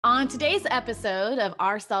On today's episode of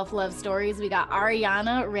Our Self-Love Stories, we got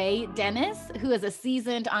Ariana Ray Dennis, who is a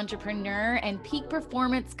seasoned entrepreneur and peak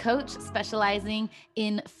performance coach specializing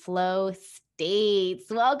in flow states.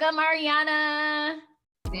 Welcome, Ariana.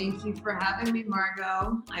 Thank you for having me,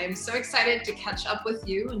 Margot. I am so excited to catch up with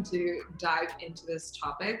you and to dive into this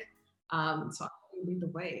topic. So I'll lead the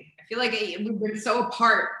way. I feel like we've been so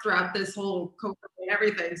apart throughout this whole COVID and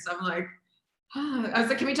everything. So I'm like, I was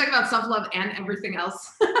like, can we talk about self-love and everything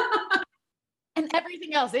else? And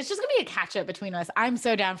everything else. It's just going to be a catch up between us. I'm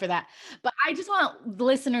so down for that. But I just want the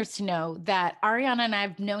listeners to know that Ariana and I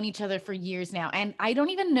have known each other for years now. And I don't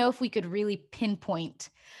even know if we could really pinpoint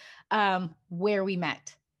where we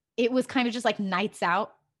met. It was kind of just like nights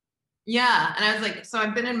out. Yeah. And I was like, so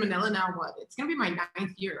I've been in Manila now, it's going to be my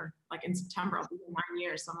 9th year. Like in September, I'll be 9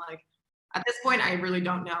 years. So I'm like, at this point, I really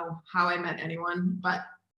don't know how I met anyone. But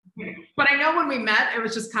I know when we met, it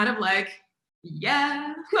was just kind of like,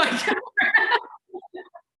 yeah.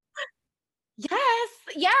 Yes.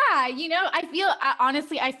 Yeah.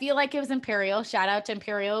 Honestly, I feel like it was Imperial. Shout out to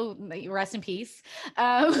Imperial. Rest in peace.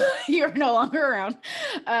 You're no longer around.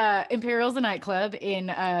 Imperial's a nightclub in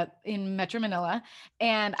Metro Manila.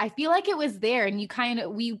 And I feel like it was there. And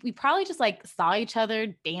we probably just like saw each other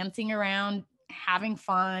dancing around, having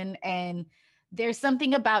fun. And there's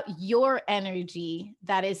something about your energy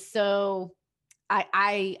that is so,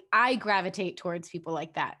 I gravitate towards people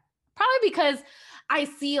like that. Probably because I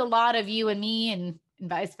see a lot of you and me and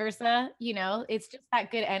vice versa. It's just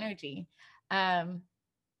that good energy. So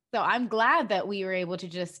I'm glad that we were able to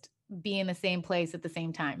just be in the same place at the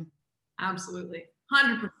same time. Absolutely.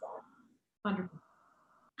 100%.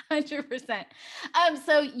 100%.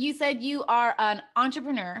 So you said you are an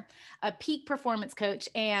entrepreneur, a peak performance coach,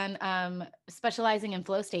 and specializing in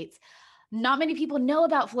flow states. Not many people know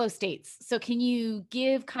about flow states. So can you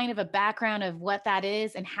give kind of a background of what that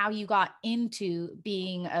is and how you got into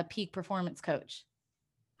being a peak performance coach?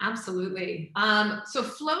 Absolutely. So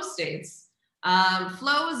flow states,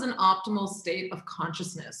 flow is an optimal state of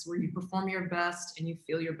consciousness where you perform your best and you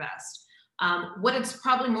feel your best. What it's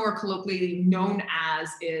probably more colloquially known as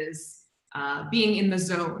is being in the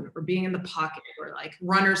zone or being in the pocket or like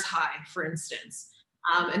runner's high, for instance.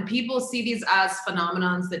 And people see these as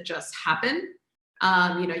phenomenons that just happen.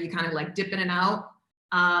 You kind of like dip in and out.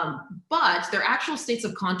 But they're actual states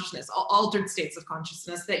of consciousness, altered states of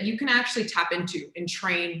consciousness that you can actually tap into and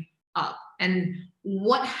train up. And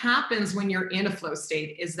what happens when you're in a flow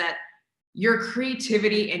state is that your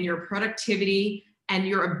creativity and your productivity and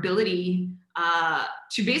your ability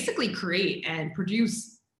to basically create and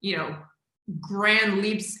produce, grand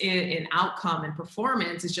leaps in outcome and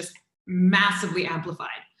performance is just massively amplified.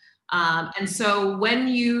 And so when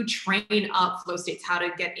you train up flow states, how to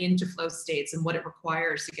get into flow states and what it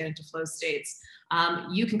requires to get into flow states,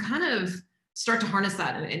 you can kind of start to harness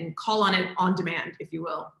that and call on it on demand, if you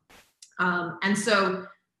will. And so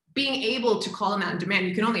being able to call on that on demand,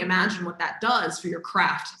 you can only imagine what that does for your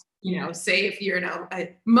craft. Say if you're,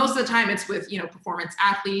 most of the time it's with, performance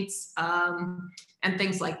athletes and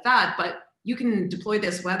things like that, but you can deploy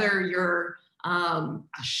this whether you're a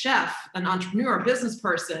chef, an entrepreneur, a business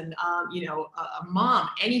person, a mom,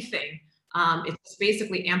 anything. It's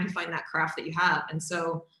basically amplifying that craft that you have. And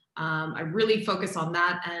so I really focus on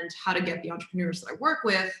that and how to get the entrepreneurs that I work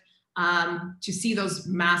with to see those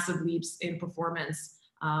massive leaps in performance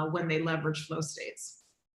when they leverage flow states.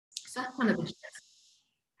 So that's kind of the gist.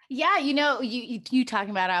 Yeah, you talking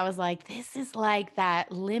about it, I was like, this is like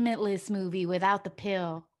that Limitless movie without the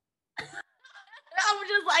pill. I was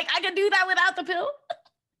just like, I can do that without the pill.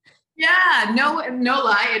 Yeah, no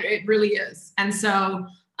lie, it really is. And so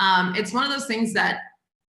it's one of those things that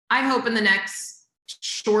I hope in the next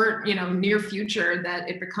short, near future that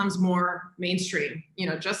it becomes more mainstream,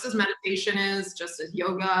 just as meditation is, just as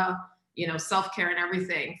yoga, self-care and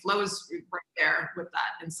everything. Flow is right there with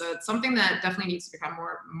that. And so it's something that definitely needs to become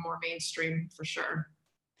more mainstream for sure.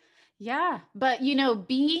 Yeah. But,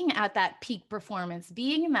 being at that peak performance,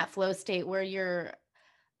 being in that flow state where you're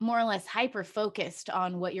more or less hyper focused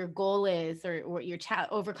on what your goal is or what you're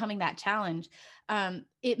overcoming that challenge,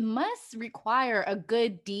 it must require a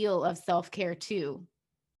good deal of self-care too.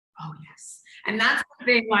 Oh, yes. And that's the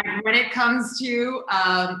thing, like when it comes to,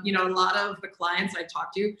 a lot of the clients I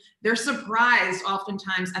talk to, they're surprised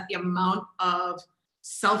oftentimes at the amount of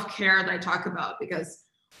self-care that I talk about, because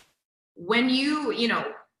when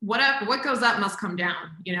what goes up must come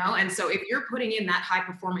down, and so if you're putting in that high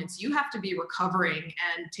performance, you have to be recovering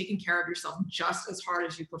and taking care of yourself just as hard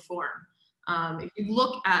as you perform. If you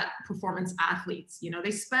look at performance athletes,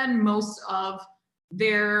 they spend most of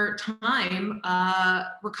their time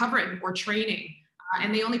recovering or training.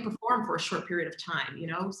 and they only perform for a short period of time.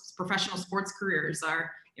 Professional sports careers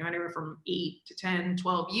are, anywhere from 8 to 10,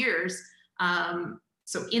 12 years.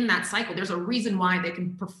 So in that cycle, there's a reason why they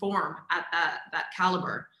can perform at that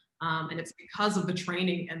caliber. And it's because of the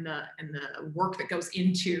training and the work that goes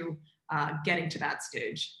into getting to that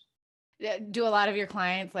stage. Do a lot of your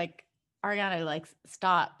clients like, Ariana, like,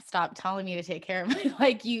 stop telling me to take care of my,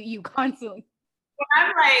 like, you constantly.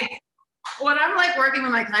 When I'm like working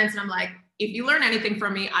with my clients and I'm like, if you learn anything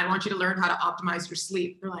from me, I want you to learn how to optimize your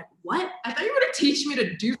sleep. They're like, what? I thought you were going to teach me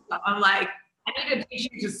to do stuff. I'm like, I need to teach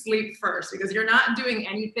you to sleep first, because you're not doing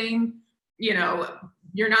anything,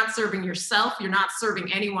 you're not serving yourself. You're not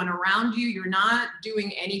serving anyone around you. You're not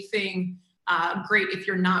doing anything great if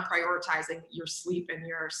you're not prioritizing your sleep and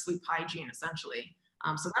your sleep hygiene, essentially.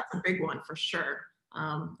 So that's a big one for sure.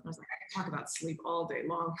 I was like, I can talk about sleep all day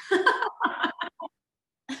long.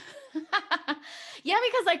 Yeah,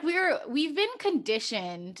 because like we've been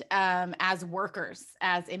conditioned as workers,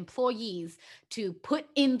 as employees, to put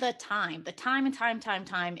in the time. The time and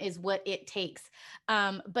time is what it takes.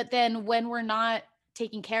 But then when we're not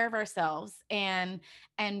taking care of ourselves and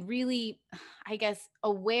really, I guess,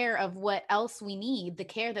 aware of what else we need, the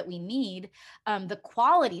care that we need, the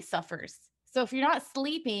quality suffers. So if you're not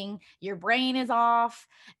sleeping, your brain is off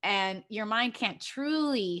and your mind can't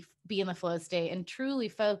truly be in the flow state and truly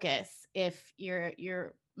focus if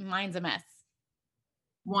your mind's a mess.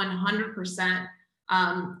 100%.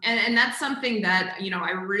 And that's something that,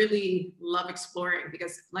 I really love exploring,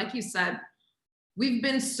 because like you said, we've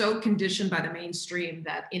been so conditioned by the mainstream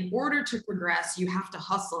that in order to progress, you have to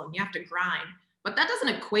hustle and you have to grind, but that doesn't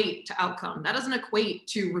equate to outcome. That doesn't equate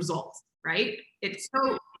to results, right? It's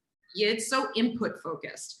so input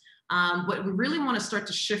focused. But we really want to start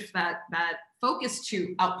to shift that focus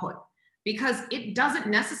to output, because it doesn't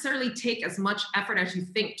necessarily take as much effort as you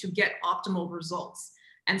think to get optimal results.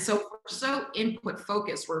 And so we're so input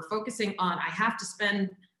focused. We're focusing on, I have to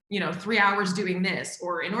spend 3 hours doing this,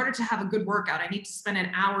 or in order to have a good workout, I need to spend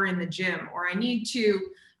an hour in the gym, or I need to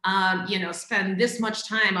spend this much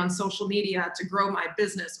time on social media to grow my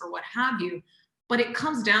business, or what have you. But it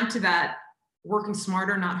comes down to that working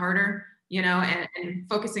smarter, not harder, and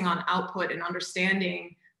focusing on output and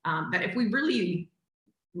understanding that if we really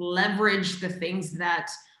leverage the things that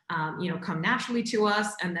come naturally to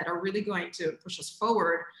us and that are really going to push us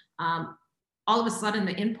forward, all of a sudden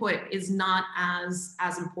the input is not as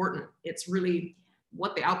important. It's really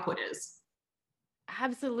what the output is.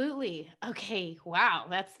 Absolutely. Okay. Wow.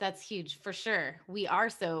 That's huge for sure. We are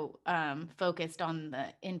so focused on the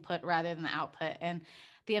input rather than the output. And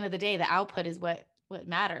at the end of the day, the output is what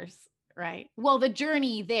matters, right? Well, the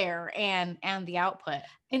journey there and the output.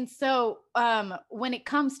 And so when it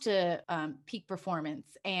comes to peak performance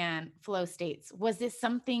and flow states, was this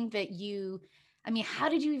something that how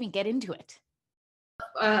did you even get into it?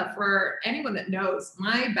 For anyone that knows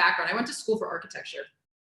my background, I went to school for architecture.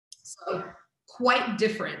 So quite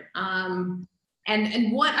different. And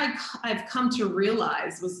what I've come to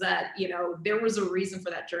realize was that, there was a reason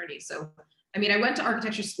for that journey. So, I went to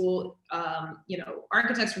architecture school,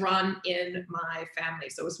 architects run in my family.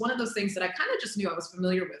 So it was one of those things that I kind of just knew I was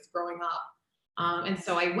familiar with growing up. And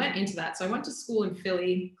so I went into that. So I went to school in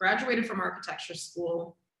Philly, graduated from architecture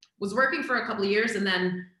school, was working for a couple of years, and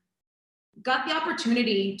then got the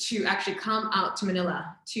opportunity to actually come out to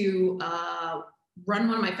Manila to run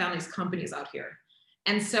one of my family's companies out here.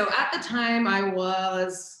 And so at the time I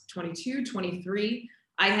was 22, 23.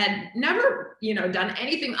 I had never, done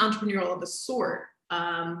anything entrepreneurial of the sort.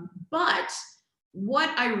 But what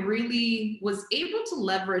I really was able to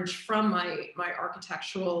leverage from my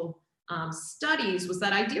architectural studies was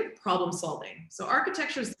that idea of problem solving. So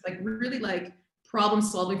architecture is really problem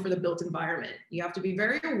solving for the built environment. You have to be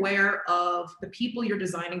very aware of the people you're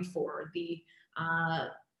designing for, the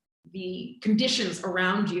conditions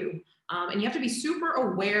around you. And you have to be super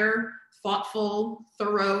aware, thoughtful,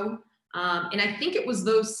 thorough. And I think it was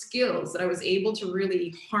those skills that I was able to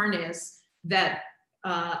really harness that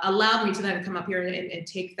allowed me to then come up here and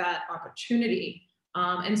take that opportunity.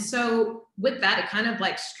 And so with that, it kind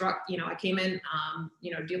of struck, I came in,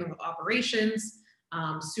 dealing with operations,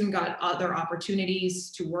 soon got other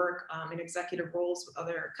opportunities to work in executive roles with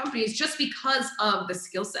other companies just because of the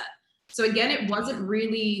skill set. So again, it wasn't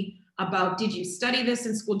really about, did you study this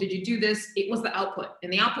in school? Did you do this? It was the output,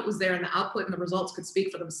 and the output was there, and the output and the results could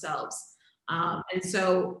speak for themselves. And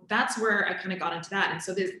so that's where I kind of got into that. And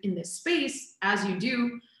so in this space, as you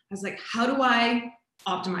do, I was like, how do I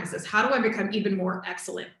optimize this? How do I become even more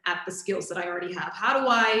excellent at the skills that I already have? How do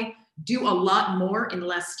I do a lot more in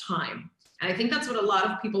less time? And I think that's what a lot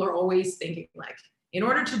of people are always thinking, in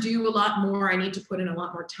order to do a lot more, I need to put in a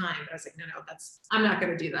lot more time. But I was like, no, I'm not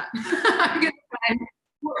going to do that. I'm going to find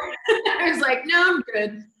more. I was like, no, I'm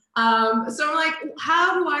good. So I'm like,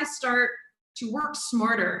 how do I start to work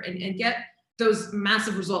smarter and get those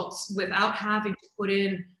massive results without having to put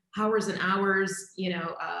in hours and hours,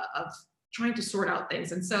 of trying to sort out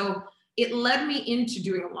things. And so it led me into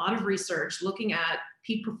doing a lot of research, looking at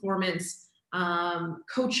peak performance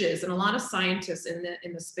coaches and a lot of scientists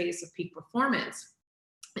in the space of peak performance.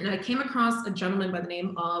 And I came across a gentleman by the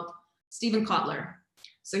name of Steven Kotler.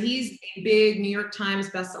 So he's a big New York Times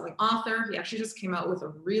bestselling author. He actually just came out with a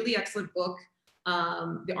really excellent book,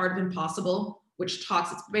 The Art of Impossible, which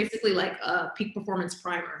it's basically like a peak performance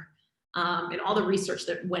primer, and all the research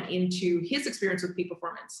that went into his experience with peak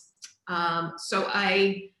performance. So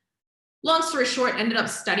long story short, ended up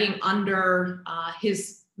studying under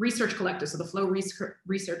his research collective, so the Flow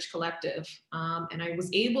Research Collective, and I was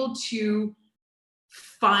able to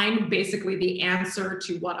find basically the answer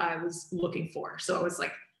to what I was looking for. So I was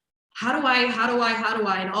like, how do I,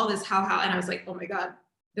 and all this, how, and I was like, oh my God,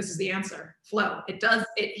 this is the answer, flow. It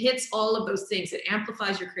hits all of those things. It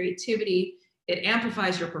amplifies your creativity. It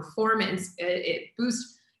amplifies your performance. It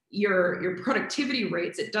boosts your productivity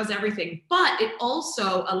rates. It does everything, but it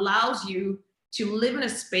also allows you to live in a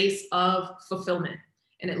space of fulfillment.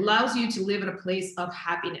 And it allows you to live in a place of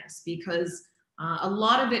happiness, because a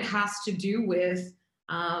lot of it has to do with,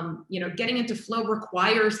 getting into flow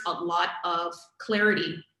requires a lot of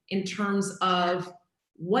clarity in terms of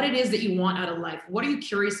what it is that you want out of life. What are you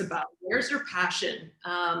curious about? Where's your passion?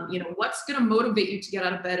 What's going to motivate you to get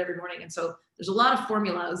out of bed every morning? And so there's a lot of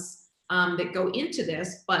formulas that go into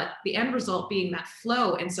this, but the end result being that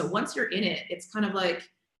flow. And so once you're in it, it's kind of like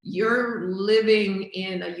you're living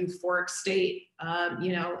in a euphoric state,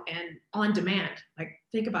 and on demand. Like,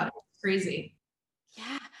 think about it. It's crazy.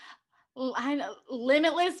 Yeah. I know,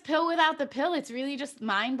 limitless pill without the pill. It's really just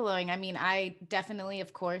mind blowing. I mean, I definitely,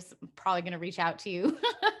 of course, I'm probably going to reach out to you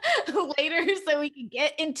later so we can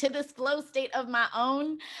get into this flow state of my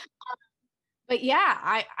own. But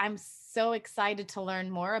yeah, I'm so excited to learn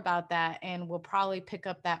more about that, and we'll probably pick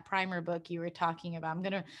up that primer book you were talking about. I'm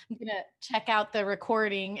gonna check out the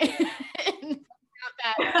recording and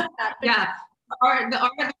that Yeah, The Art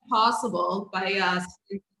of Impossible by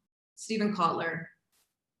Steven Kotler.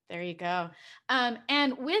 There you go.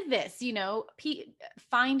 And with this,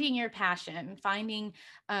 finding your passion, finding,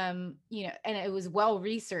 and it was well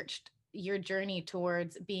researched, your journey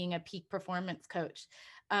towards being a peak performance coach,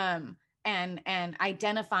 and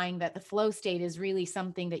identifying that the flow state is really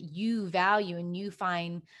something that you value and you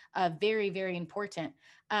find very, very important.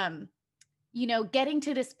 Getting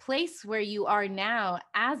to this place where you are now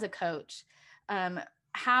as a coach,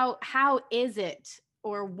 how is it?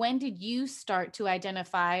 Or when did you start to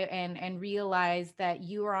identify and realize that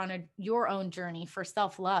you are on your own journey for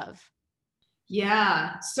self-love?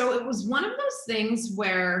 Yeah. So it was one of those things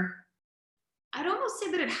where I'd almost say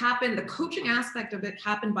that it happened, the coaching aspect of it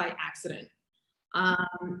happened by accident.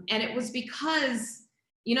 And it was because,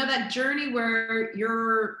 that journey where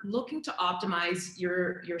you're looking to optimize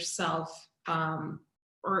yourself,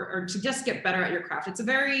 or to just get better at your craft. It's a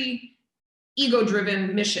very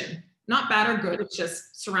ego-driven mission. Not bad or good, it's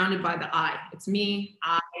just surrounded by the I. It's me,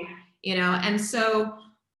 and so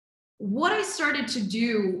what I started to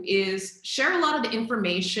do is share a lot of the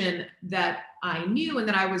information that I knew and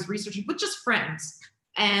that I was researching with just friends.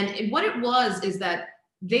 And what it was is that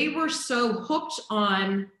they were so hooked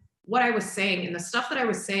on what I was saying and the stuff that I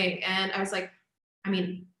was saying. And I was like,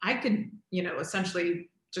 I could, essentially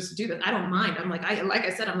just do that. I don't mind. I'm like, I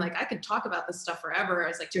said, I could talk about this stuff forever. I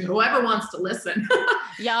was like, to whoever wants to listen.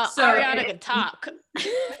 Yeah, so, Ariana could talk.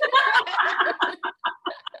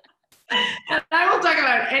 And I will talk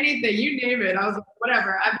about anything, you name it. I was like,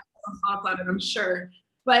 whatever. I've got some thoughts on it, I'm sure.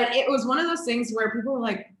 But it was one of those things where people were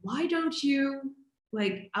like, why don't you,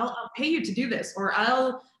 I'll pay you to do this, or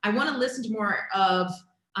I want to listen to more of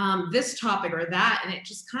this topic or that. And it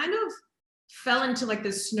just kind of fell into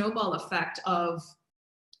this snowball effect of,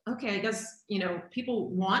 okay, I guess, people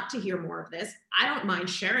want to hear more of this. I don't mind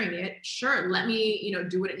sharing it. Sure. Let me,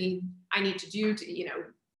 do what I need to do to,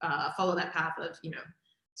 follow that path of,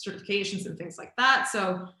 certifications and things like that.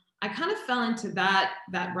 So I kind of fell into that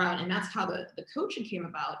route, and that's how the coaching came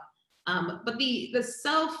about. But the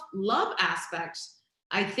self-love aspect,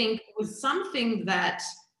 I think, was something that,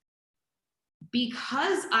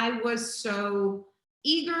 because I was so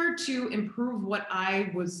eager to improve what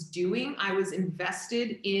I was doing, I was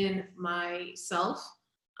invested in myself.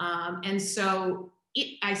 And so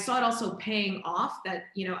I saw it also paying off that,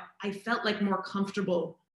 I felt more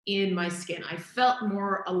comfortable in my skin. I felt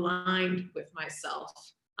more aligned with myself.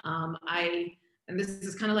 And this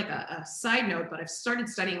is kind of like a side note, but I've started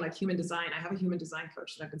studying like human design. I have a human design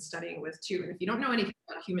coach that I've been studying with too. And if you don't know anything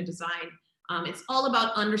about human design, it's all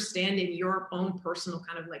about understanding your own personal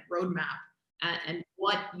kind of like roadmap and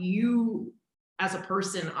what you as a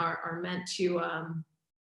person are meant to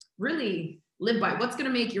really live by, what's going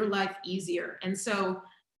to make your life easier. And so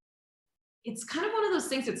it's kind of one of those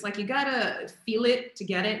things. It's like you got to feel it to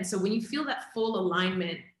get it. And so when you feel that full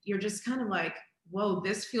alignment, you're just kind of like, whoa,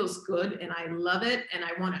 this feels good and I love it and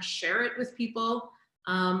I want to share it with people.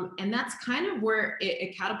 And that's kind of where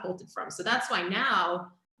it catapulted from. So that's why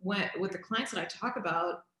now with the clients that I talk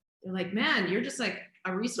about, they're like, man, you're just like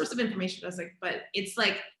a resource of information. I was like, but it's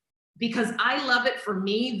like, because I love it for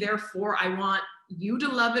me, therefore I want you to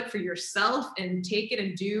love it for yourself and take it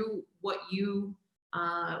and do what you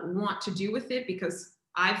want to do with it, because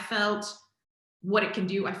I felt what it can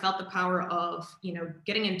do. I felt the power of,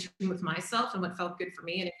 getting in tune with myself and what felt good for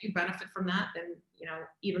me. And if you benefit from that, then,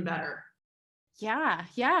 even better. Yeah.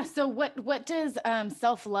 Yeah. So what does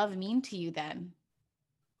self-love mean to you then?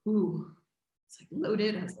 Ooh, it's like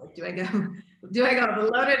loaded. I was like, do I go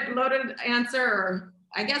the loaded answer? Or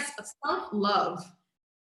I guess self-love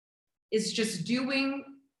is just doing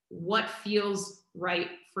what feels right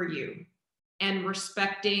for you and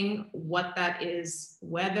respecting what that is,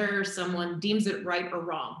 whether someone deems it right or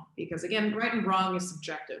wrong, because again, right and wrong is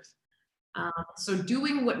subjective. So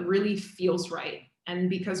doing what really feels right. And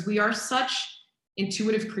because we are such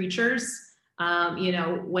intuitive creatures,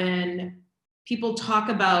 when people talk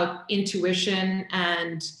about intuition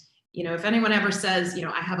and, if anyone ever says,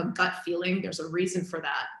 I have a gut feeling, there's a reason for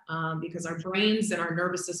that, because our brains and our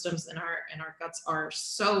nervous systems and our guts are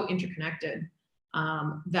so interconnected,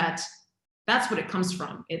 that that's what it comes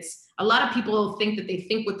from. It's a lot of people think that they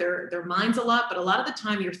think with their minds a lot, but a lot of the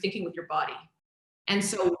time you're thinking with your body. And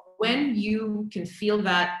so when you can feel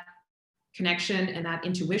that connection and that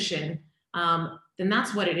intuition, then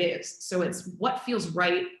that's what it is. So it's what feels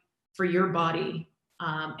right for your body.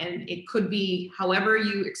 And it could be however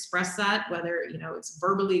you express that, whether, it's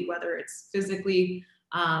verbally, whether it's physically.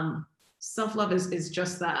 Self-love is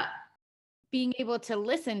just that. Being able to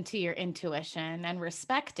listen to your intuition and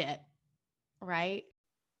respect it, right?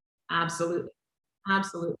 Absolutely.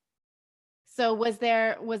 Absolutely. So was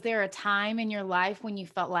there a time in your life when you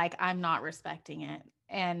felt like I'm not respecting it?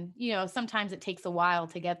 And, sometimes it takes a while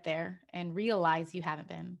to get there and realize you haven't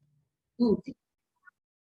been. Ooh,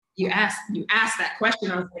 you asked that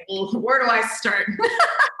question. I was like, well, where do I start?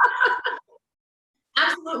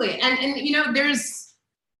 Absolutely. And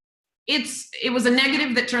it was a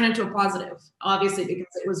negative that turned into a positive, obviously,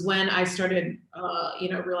 because it was when I started,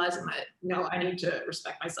 realizing that, no, I need to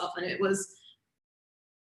respect myself. And it was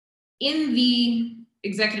in the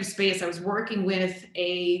executive space. I was working with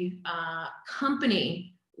a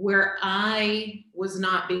company where I was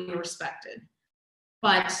not being respected,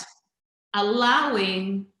 but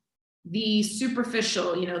allowing the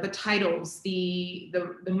superficial, the titles, the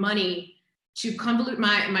money to convolute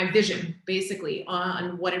my vision basically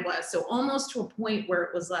on what it was. So almost to a point where it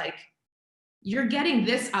was like, you're getting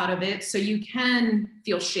this out of it so you can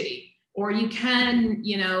feel shitty, or you can,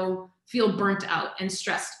 feel burnt out and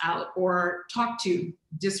stressed out or talk to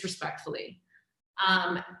disrespectfully.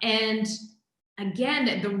 And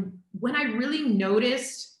again, when I really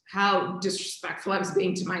noticed how disrespectful I was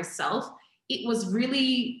being to myself, it was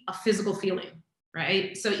really a physical feeling,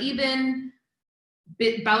 right? So even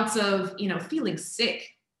bouts of, feeling sick,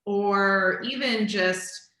 or even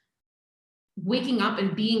just waking up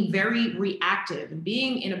and being very reactive and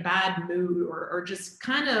being in a bad mood, or just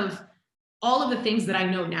kind of all of the things that I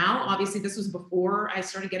know now. Obviously, this was before I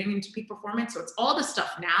started getting into peak performance. So it's all the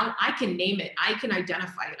stuff now. I can name it. I can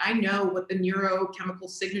identify it. I know what the neurochemical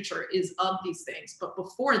signature is of these things. But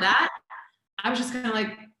before that, I was just kind of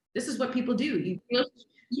like, this is what people do. You feel,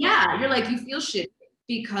 you're like, you feel shit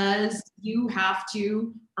because you have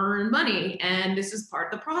to earn money, and this is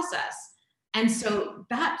part of the process. And so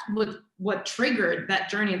that's what triggered that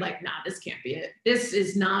journey. Like, nah, this can't be it. This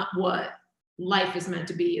is not what life is meant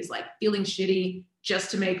to be, is like feeling shitty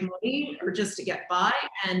just to make money or just to get by.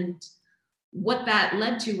 And what that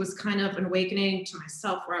led to was kind of an awakening to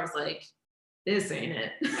myself, where I was like, this ain't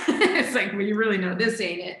it. It's like, when you really know this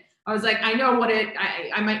ain't it. I was like, I know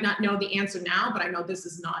I might not know the answer now, but I know this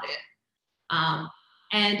is not it.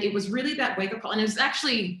 And it was really that wake up call. And it was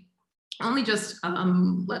actually only just,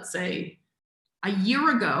 let's say, a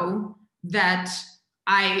year ago that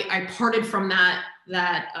I parted from that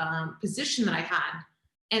position that I had.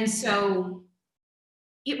 And so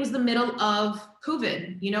it was the middle of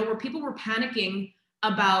COVID, where people were panicking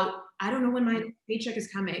about, I don't know when my paycheck is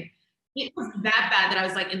coming. It was that bad that I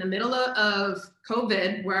was like in the middle of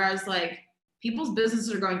COVID, where I was like, people's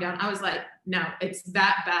businesses are going down. I was like, no, it's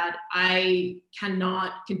that bad. I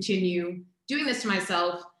cannot continue doing this to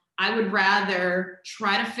myself. I would rather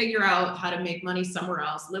try to figure out how to make money somewhere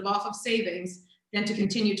else, live off of savings, than to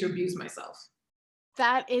continue to abuse myself.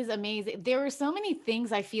 That is amazing. There were so many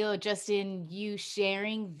things I feel just in you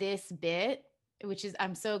sharing this bit, which is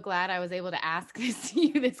I'm so glad I was able to ask this to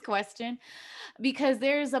you this question because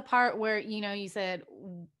there's a part where, you said,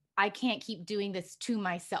 I can't keep doing this to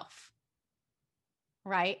myself.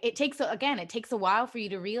 Right? It takes a while for you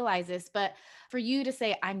to realize this, but for you to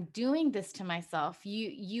say, I'm doing this to myself,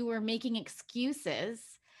 you were making excuses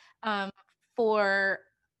um, for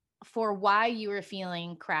why you were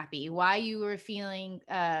feeling crappy, why you were feeling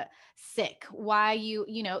sick, why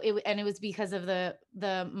and it was because of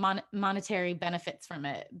the monetary benefits from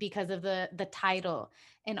it, because of the title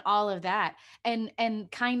and all of that, and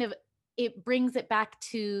kind of it brings it back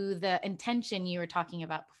to the intention you were talking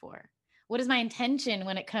about before. What is my intention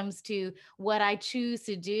when it comes to what I choose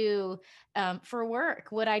to do for work,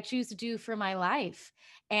 what I choose to do for my life?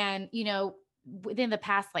 And, within the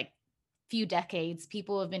past like few decades,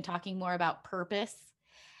 people have been talking more about purpose.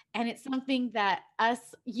 And it's something that us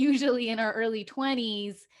usually in our early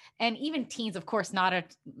 20s and even teens, of course, not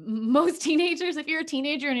most teenagers. If you're a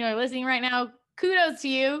teenager and you're listening right now, kudos to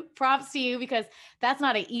you, props to you, because that's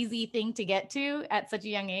not an easy thing to get to at such a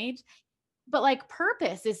young age. But like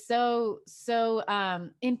purpose is so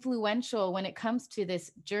influential when it comes to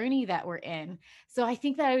this journey that we're in. So I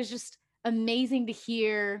think that it was just amazing to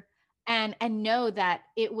hear and know that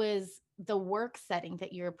it was the work setting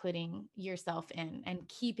that you're putting yourself in and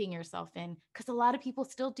keeping yourself in, because a lot of people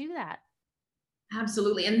still do that.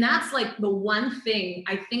 Absolutely. And that's like the one thing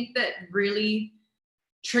I think that really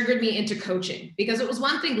triggered me into coaching, because it was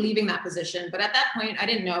one thing leaving that position, but at that point I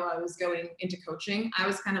didn't know I was going into coaching. I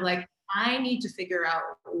was kind of like, I need to figure out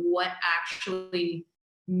what actually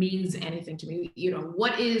means anything to me,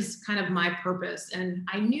 what is kind of my purpose. And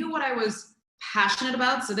I knew what I was passionate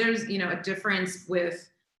about. So there's a difference with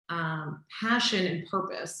passion and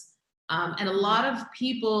purpose. And a lot of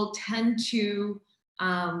people tend to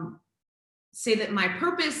say that my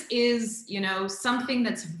purpose is something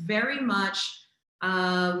that's very much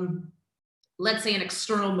let's say an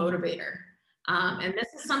external motivator. And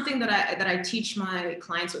this is something that I teach my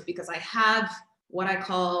clients with, because I have what I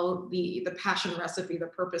call the passion recipe, the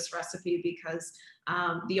purpose recipe, because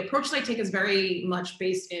the approach that I take is very much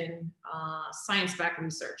based in science-backed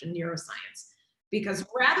research and neuroscience. Because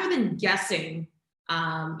rather than guessing,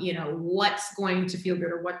 what's going to feel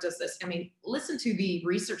good or what does this, I mean, listen to the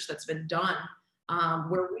research that's been done,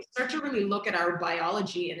 where we start to really look at our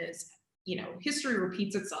biology and its, history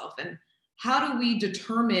repeats itself. And how do we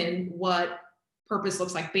determine what purpose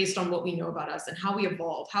looks like based on what we know about us and how we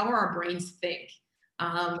evolve, how our brains think.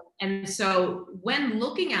 And so when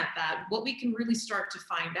looking at that, what we can really start to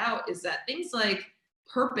find out is that things like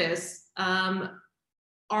purpose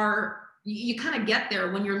are, you kind of get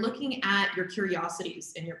there when you're looking at your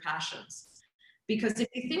curiosities and your passions. Because if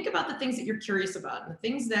you think about the things that you're curious about and the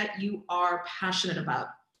things that you are passionate about,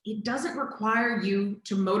 it doesn't require you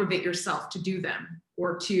to motivate yourself to do them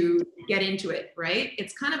or to get into it, right?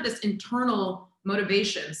 It's kind of this internal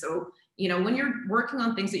motivation. So, when you're working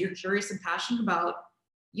on things that you're curious and passionate about,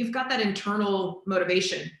 you've got that internal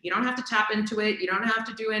motivation. You don't have to tap into it. You don't have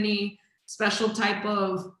to do any special type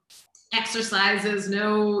of exercises,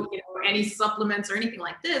 no, any supplements or anything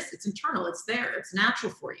like this. It's internal, it's there, it's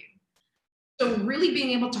natural for you. So really being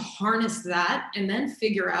able to harness that and then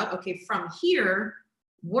figure out, okay, from here,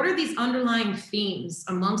 what are these underlying themes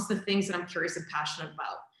amongst the things that I'm curious and passionate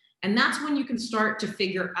about? And that's when you can start to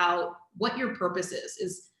figure out what your purpose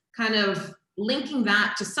is kind of linking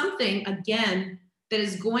that to something, again, that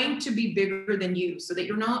is going to be bigger than you, so that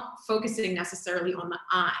you're not focusing necessarily on the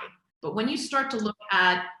I. But when you start to look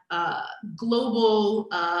at global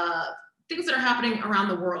things that are happening around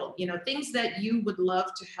the world, things that you would love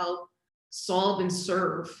to help solve and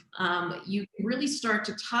serve, you can really start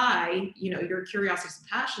to tie, your curiosities and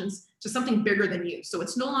passions to something bigger than you. So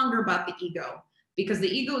it's no longer about the ego, because the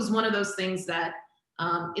ego is one of those things that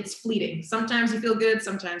it's fleeting. Sometimes you feel good,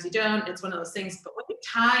 sometimes you don't. It's one of those things. But when you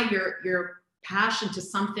tie your passion to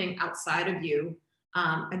something outside of you,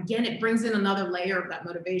 again, it brings in another layer of that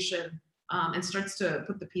motivation and starts to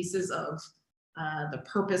put the pieces of the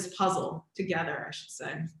purpose puzzle together, I should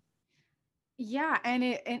say. Yeah, and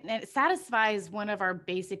it satisfies one of our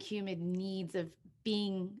basic human needs of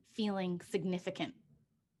feeling significant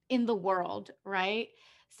in the world, right?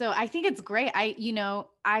 So I think it's great.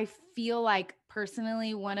 I feel like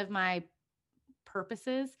personally, one of my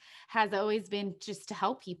purposes has always been just to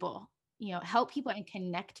help people, help people and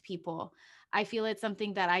connect people. I feel it's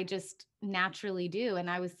something that I just naturally do. And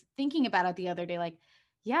I was thinking about it the other day, like,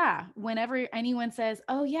 yeah, whenever anyone says,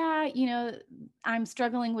 oh, yeah, I'm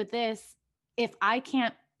struggling with this, if I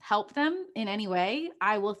can't help them in any way,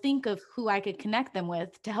 I will think of who I could connect them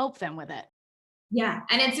with to help them with it. Yeah.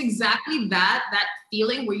 And it's exactly that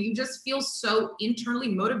feeling where you just feel so internally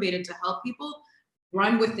motivated to help people,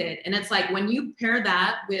 run with it. And it's like when you pair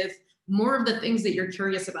that with more of the things that you're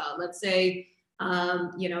curious about, let's say,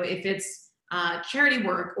 if it's charity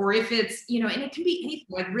work, or if it's, and it can be anything,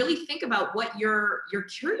 like really think about what you're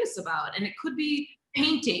curious about. And it could be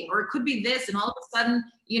painting, or it could be this, and all of a sudden,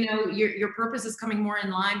 your purpose is coming more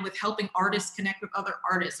in line with helping artists connect with other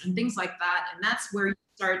artists and things like that. And that's where you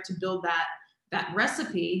start to build that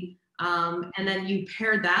recipe. And then you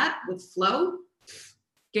pair that with flow,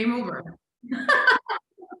 game over.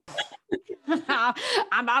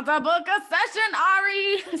 I'm about to book a session,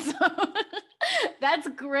 Ari. So that's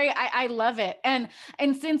great. I love it. And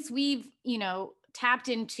since we've, tapped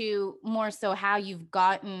into more so how you've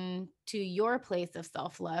gotten to your place of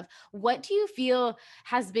self-love, what do you feel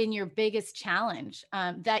has been your biggest challenge,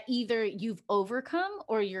 that either you've overcome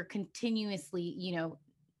or you're continuously,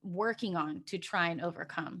 working on to try and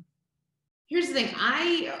overcome? Here's the thing.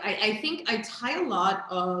 I think I tie a lot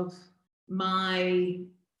of my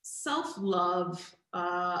self-love,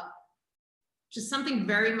 just something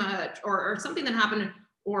very much, or something that happened,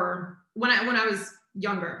 or when I was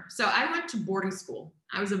younger. So I went to boarding school.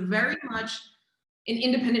 I was a very much an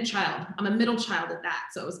independent child. I'm a middle child at that.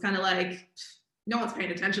 So it was kind of like, no one's paying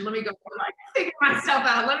attention. Let me go, like, figure myself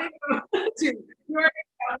out. Let me go to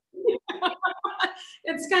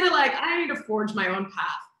it's kind of like I need to forge my own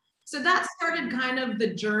path. So that started kind of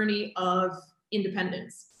the journey of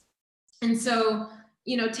independence. And so,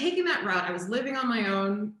 taking that route, I was living on my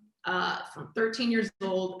own from 13 years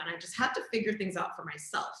old, and I just had to figure things out for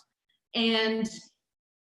myself. And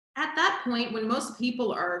at that point, when most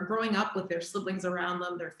people are growing up with their siblings around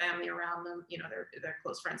them, their family around them, their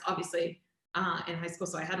close friends, obviously, in high school.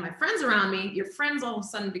 So I had my friends around me. Your friends all of a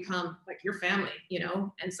sudden become like your family,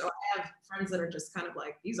 And so I have friends that are just kind of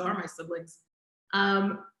like, these are my siblings.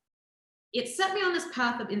 It set me on this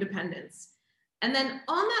path of independence. And then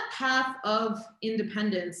on that path of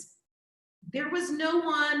independence, there was no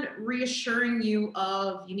one reassuring you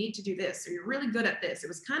of, you need to do this, or you're really good at this. It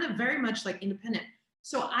was kind of very much like independent.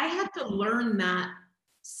 So I had to learn that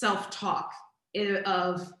self-talk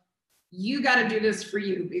of, you got to do this for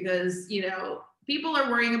you, because, people are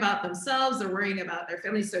worrying about themselves, they're worrying about their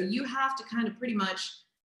families. So you have to kind of pretty much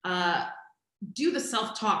do the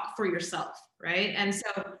self-talk for yourself, right? And so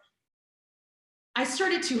I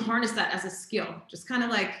started to harness that as a skill, just kind of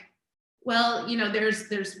like, well, there's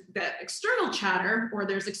that external chatter, or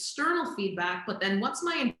there's external feedback, but then what's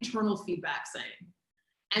my internal feedback saying?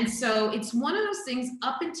 And so it's one of those things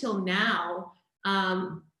up until now,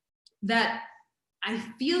 that I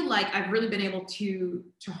feel like I've really been able to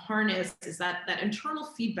harness, is that internal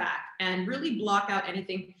feedback, and really block out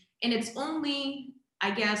anything. And it's only,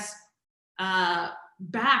 I guess,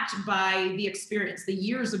 backed by the experience, the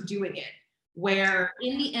years of doing it, where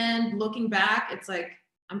in the end, looking back, it's like,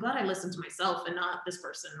 I'm glad I listened to myself and not this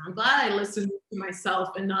person. I'm glad I listened to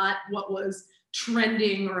myself and not what was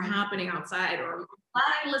trending or happening outside. Or I'm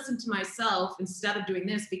glad I listened to myself instead of doing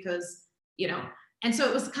this, because, and so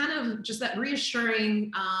it was kind of just that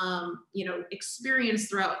reassuring, experience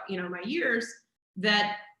throughout, my years,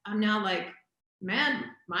 that I'm now like, man,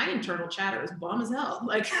 my internal chatter is bomb as hell.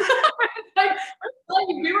 Like, like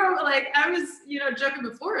we were like, I was, joking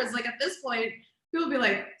before. It's like, at this point, people be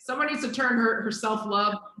like, someone needs to turn her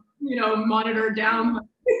self-love, monitor down.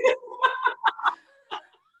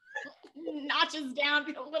 Notches down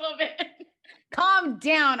a little bit. Calm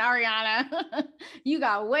down, Ariana. You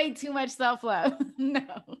got way too much self-love. No.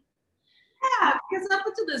 Yeah, because up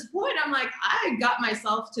until this point, I'm like, I got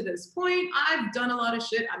myself to this point. I've done a lot of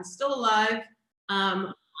shit. I'm still alive.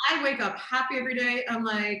 I wake up happy every day. I'm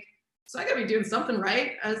like, so I gotta be doing something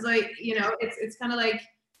right. I was like, it's kind of like,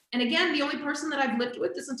 and again, the only person that I've lived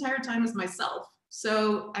with this entire time is myself.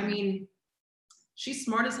 So, I mean, she's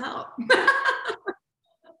smart as hell.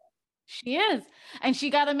 She is. And she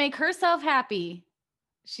got to make herself happy.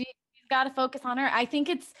 She's got to focus on her. I think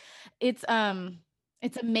it's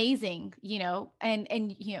amazing,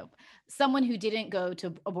 and someone who didn't go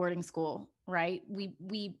to a boarding school, right?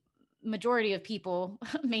 We majority of people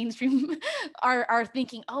mainstream are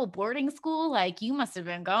thinking, oh, boarding school, like you must have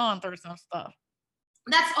been going through some stuff.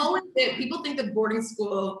 That's always it. People think that boarding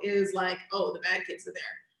school is like, oh, the bad kids are there.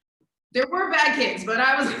 There were bad kids, but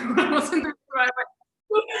I wasn't the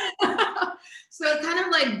so kind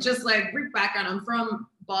of like, just like brief background, I'm from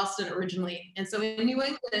Boston originally. And so in New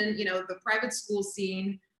England, the private school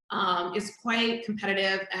scene is quite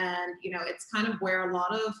competitive, and it's kind of where a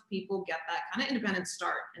lot of people get that kind of independent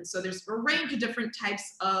start. And so there's a range of different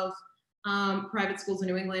types of private schools in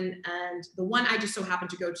New England, and the one I just so happened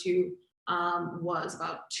to go to was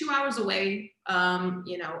about 2 hours away,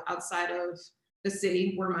 outside of the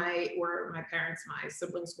city where my parents, my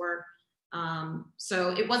siblings were.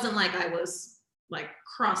 So it wasn't like I was like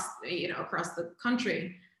across the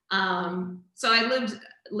country. So I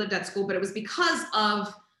lived at school, but it was because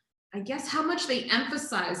of, I guess, how much they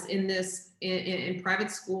emphasize in private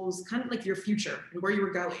schools, kind of like your future and where you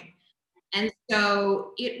were going. And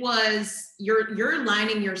so it was, you're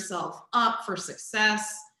lining yourself up for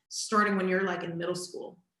success starting when you're like in middle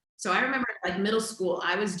school. So I remember like middle school,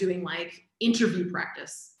 I was doing like interview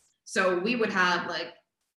practice. So we would have like,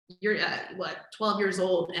 you're 12 years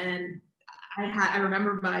old, and I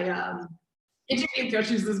remember my interview coach,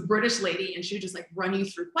 she was this British lady, and she would just like run you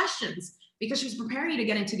through questions because she was preparing you to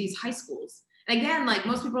get into these high schools. And again, like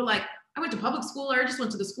most people are like, I went to public school, or I just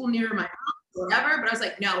went to the school near my house or whatever. But I was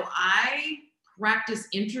like, no, I practice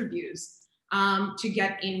interviews to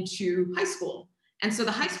get into high school. And so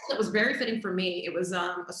the high school that was very fitting for me, it was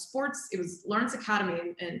it was Lawrence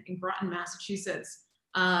Academy in Groton, Massachusetts.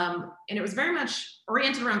 And it was very much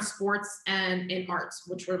oriented around sports and in arts,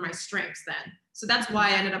 which were my strengths then. So that's why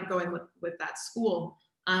I ended up going with that school.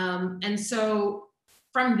 And so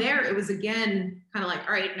from there, it was again, kind of like,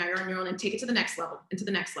 all right, now you're on your own, and take it to the next level, into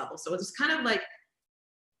the next level. So it was kind of like,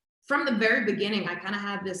 from the very beginning, I kind of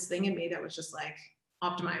had this thing in me that was just like,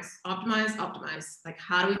 optimize, optimize, optimize. Like,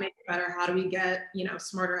 how do we make it better? How do we get,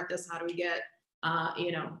 smarter at this? How do we get,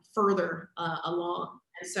 further along?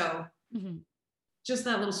 And so just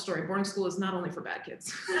that little story, boarding school is not only for bad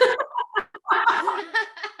kids.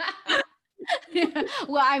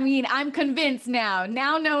 Well, I mean, I'm convinced now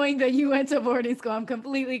knowing that you went to boarding school, I'm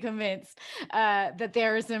completely convinced that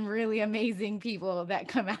there are some really amazing people that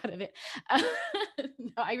come out of it.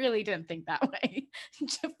 No, I really didn't think that way.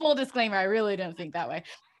 Full disclaimer, I really didn't think that way.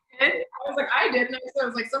 I was like, I didn't. So I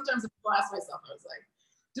was like, sometimes I ask myself, I was like,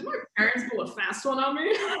 did my parents pull a fast one on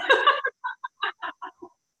me?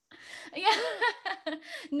 Yeah.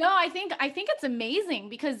 No, I think it's amazing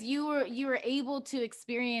because you were able to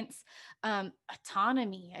experience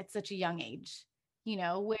autonomy at such a young age,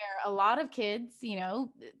 where a lot of kids,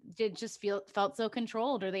 did just felt so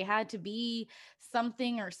controlled, or they had to be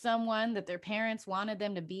something or someone that their parents wanted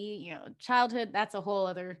them to be. Childhood, that's a whole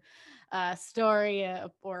other story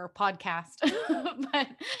or podcast. But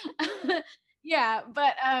yeah,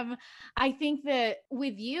 but I think that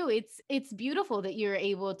with you, it's beautiful that you're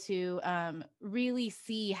able to really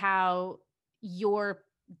see how your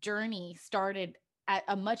journey started at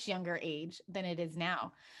a much younger age than it is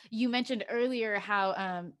now. You mentioned earlier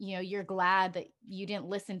how you're glad that you didn't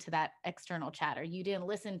listen to that external chatter. You didn't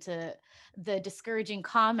listen to the discouraging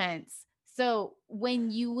comments. So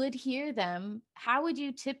when you would hear them, how would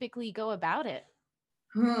you typically go about it?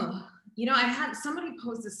 I had somebody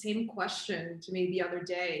pose the same question to me the other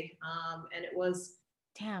day, and it was,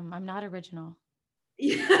 damn, I'm not original.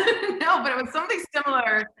 Yeah, no, but it was something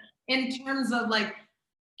similar in terms of like,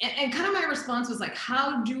 and kind of my response was like,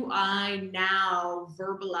 how do I now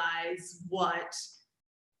verbalize what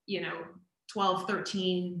 12,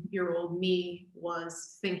 13-year-old me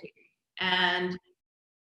was thinking? And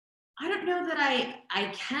I don't know that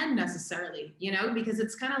I can necessarily, because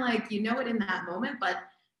it's kind of like, it in that moment, but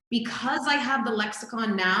because I have the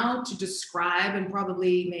lexicon now to describe and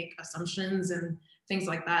probably make assumptions and things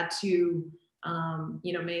like that to,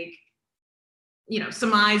 make,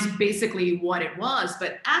 surmise basically what it was.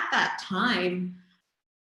 But at that time,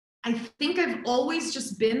 I think I've always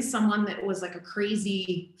just been someone that was like a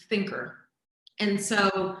crazy thinker. And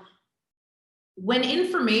so when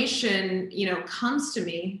information, comes to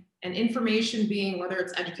me, and information being, whether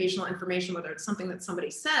it's educational information, whether it's something that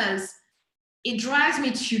somebody says, it drives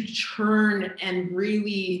me to churn and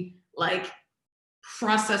really like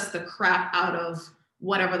process the crap out of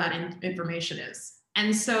whatever that information is.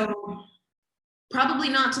 And so probably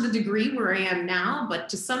not to the degree where I am now, but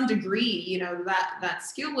to some degree, that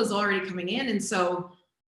skill was already coming in. And so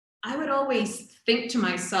I would always think to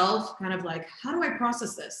myself, kind of like, how do I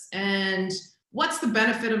process this? And what's the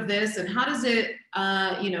benefit of this? And how does it,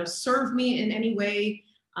 serve me in any way?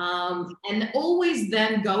 And always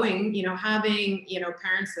then going, having,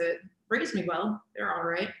 parents that raised me well, they're all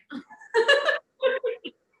right.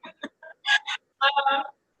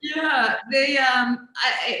 Yeah,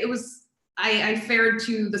 it was, I fared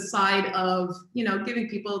to the side of, giving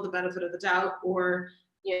people the benefit of the doubt, or,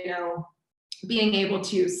 you know, being able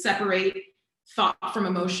to separate thought from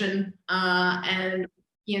emotion, and,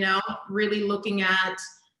 really looking at,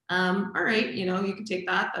 all right, you can take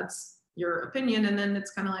that, that's your opinion, and then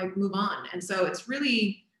it's kind of like move on. And so it's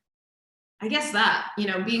really, I guess that,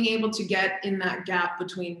 being able to get in that gap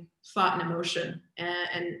between thought and emotion,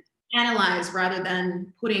 and analyze rather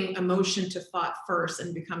than putting emotion to thought first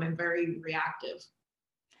and becoming very reactive.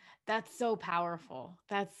 That's so powerful.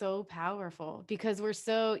 That's so powerful because we're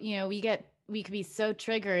so, we could be so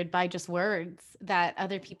triggered by just words that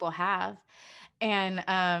other people have. And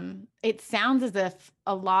it sounds as if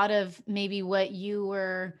a lot of maybe what you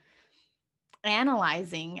were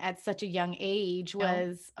analyzing at such a young age You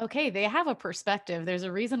was okay, they have a perspective. There's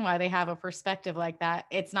a reason why they have a perspective like that.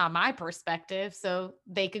 It's not my perspective. So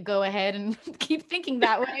they could go ahead and keep thinking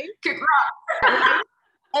that way, Kick that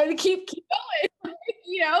way, and keep going.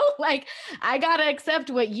 Like I gotta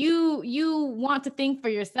accept what you want to think for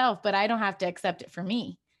yourself, but I don't have to accept it for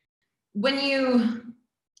me. when you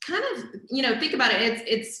kind of, think about it,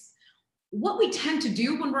 it's what we tend to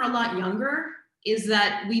do when we're a lot younger is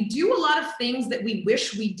that we do a lot of things that we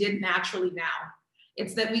wish we did naturally now.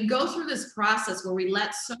 It's that we go through this process where we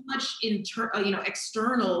let so much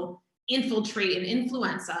external infiltrate and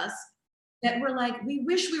influence us, that we're like, we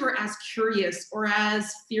wish we were as curious or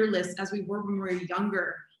as fearless as we were when we were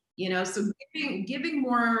younger. So giving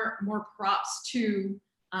more props to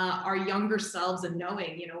our younger selves, and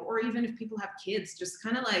knowing, or even if people have kids, just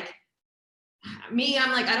kind of like me,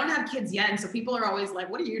 I'm like, I don't have kids yet. And so people are always like,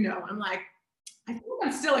 what do you know? I'm like, I think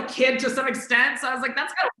I'm still a kid to some extent. So I was like,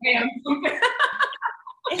 that's kind of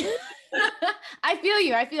weird. I feel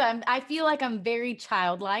you. I feel like I'm very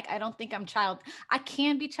childlike. I don't think I'm child. I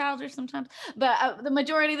can be childish sometimes, but the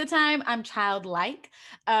majority of the time I'm childlike.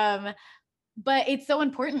 Um, but it's so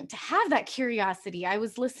important to have that curiosity. I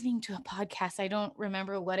was listening to a podcast. I don't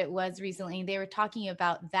remember what it was recently. They were talking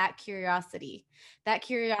about that curiosity that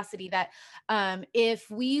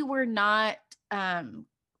if we were not,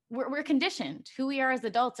 we're conditioned, who we are as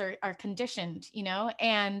adults are conditioned,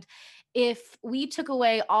 and if we took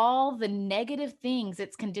away all the negative things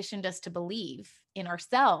it's conditioned us to believe in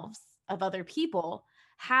ourselves, of other people,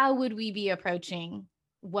 how would we be approaching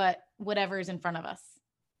whatever is in front of us?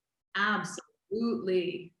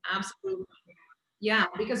 Absolutely. Absolutely. Yeah,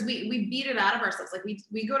 because we beat it out of ourselves. Like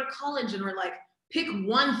we go to college and we're like, pick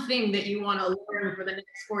one thing that you want to learn for the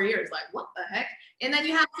next 4 years. Like, what the heck? And then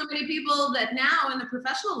you have so many people that now in the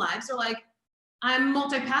professional lives are like, I'm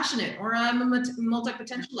multi-passionate, or I'm a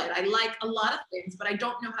multi-potentialite. I like a lot of things, but I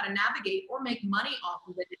don't know how to navigate or make money off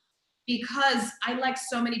of it because I like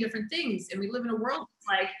so many different things. And we live in a world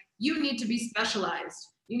that's like, you need to be specialized.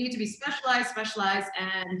 You need to be specialized.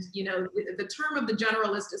 And, the term of the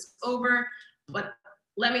generalist is over. But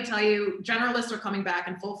let me tell you, generalists are coming back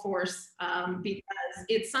in full force, because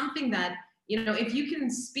it's something that, if you can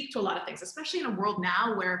speak to a lot of things, especially in a world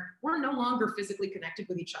now where we're no longer physically connected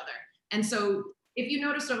with each other. And so if you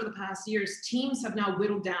noticed over the past years, teams have now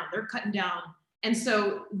whittled down, they're cutting down. And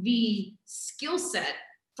so the skill set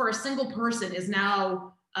for a single person is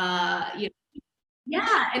now,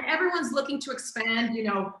 yeah, and everyone's looking to expand,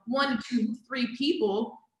 1, 2, 3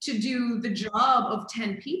 people to do the job of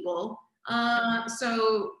 10 people.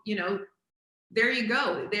 So, there you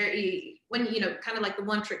go. When, kind of like the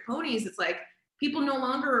one trick ponies, it's like people no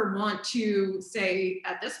longer want to say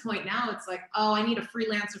at this point now, it's like, oh, I need a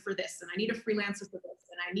freelancer for this, and I need a freelancer for this,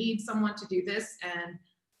 and I need someone to do this. And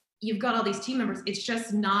you've got all these team members. It's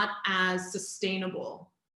just not as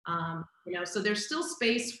sustainable. So there's still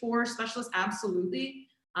space for specialists, absolutely.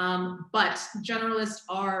 But generalists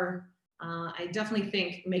are, I definitely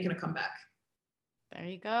think, making a comeback. There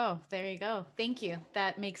you go. There you go. Thank you.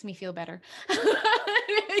 That makes me feel better.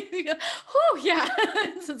 Whew, yeah,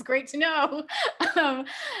 this is great to know. Um,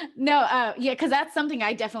 no, yeah, because that's something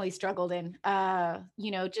I definitely struggled in.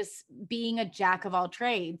 Just being a jack of all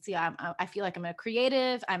trades. Yeah, I feel like I'm a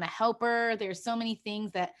creative. I'm a helper. There's so many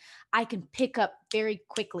things that I can pick up very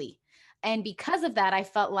quickly. And because of that, I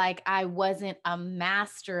felt like I wasn't a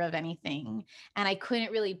master of anything. And I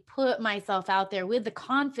couldn't really put myself out there with the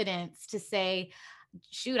confidence to say,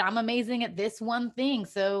 shoot, I'm amazing at this one thing.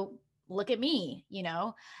 So look at me,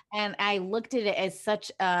 And I looked at it as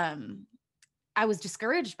such I was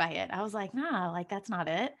discouraged by it. I was like, nah, like that's not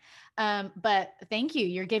it. But thank you.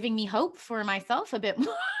 You're giving me hope for myself a bit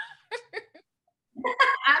more.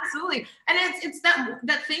 Absolutely. And it's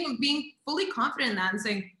that thing of being fully confident in that and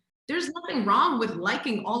saying, there's nothing wrong with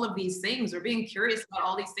liking all of these things or being curious about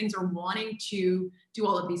all these things or wanting to do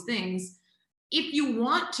all of these things. If you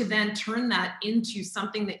want to then turn that into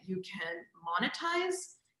something that you can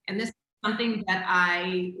monetize, and this is something that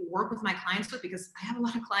I work with my clients with, because I have a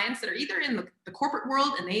lot of clients that are either in the corporate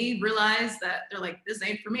world and they realize that they're like, this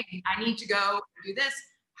ain't for me. I need to go do this.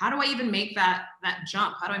 How do I even make that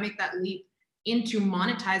jump? How do I make that leap into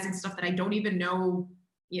monetizing stuff that I don't even know,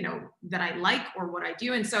 that I like or what I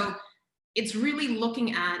do? And so it's really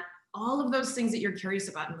looking at all of those things that you're curious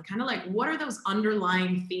about and kind of like, what are those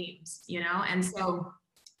underlying themes, And so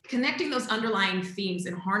connecting those underlying themes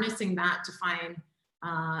and harnessing that to find,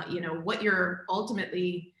 what you're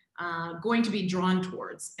ultimately going to be drawn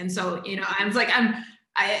towards. And so,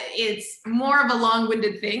 it's more of a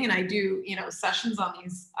long-winded thing, and I do, sessions on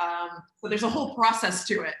these. So there's a whole process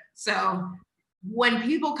to it. So when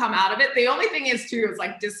people come out of it, the only thing is too, is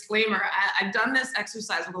like disclaimer, I've done this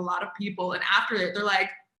exercise with a lot of people, and after it, they're like,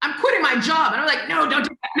 I'm quitting my job. And I'm like, no, don't do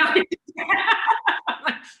that. No, don't do that.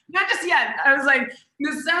 Like, not just yet. I was like,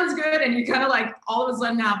 this sounds good. And you kind of like all of a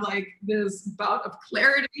sudden have like this bout of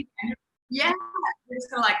clarity. And yeah, it's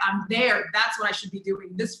kind of like, I'm there. That's what I should be doing.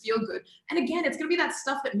 This feel good. And again, it's going to be that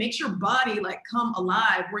stuff that makes your body like come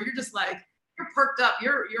alive, where you're just like, you're perked up,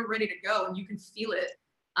 you're ready to go, and you can feel it.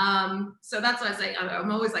 So that's why I say, I'm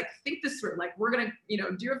always like, think this through. Like, we're going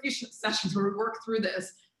to, do a few sessions where we work through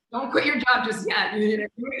this. Don't quit your job just yet. Make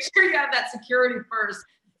sure you have that security first.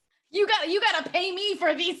 You got to pay me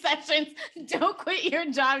for these sessions. Don't quit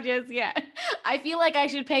your job just yet. I feel like I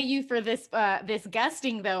should pay you for this this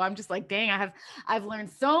guesting though. I'm just like, dang, I've learned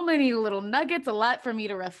so many little nuggets, a lot for me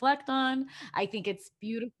to reflect on. I think it's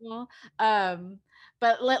beautiful.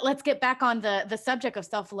 But let's get back on the subject of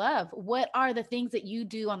self-love. What are the things that you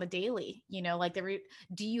do on the daily? Like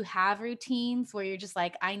do you have routines where you're just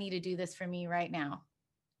like, I need to do this for me right now?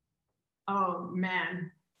 Oh man.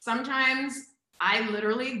 Sometimes I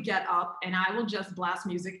literally get up and I will just blast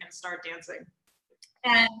music and start dancing.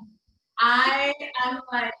 And I am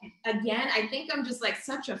like, again, I think I'm just like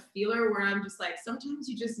such a feeler, where I'm just like, sometimes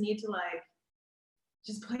you just need to like,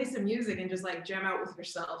 just play some music and just like jam out with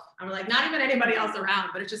yourself. I'm like, not even anybody else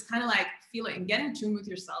around, but it's just kind of like feel it and get in tune with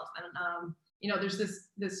yourself. And, there's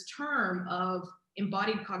this term of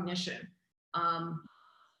embodied cognition.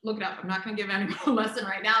 Look it up. I'm not going to give anyone a lesson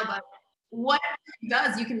right now, but what it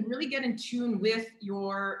does, you can really get in tune with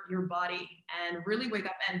your body and really wake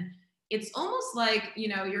up. And it's almost like,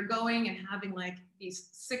 you're going and having like these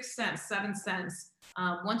sixth sense, seventh sense.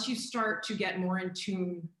 Once you start to get more in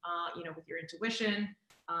tune, with your intuition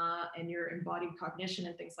and your embodied cognition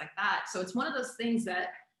and things like that. So it's one of those things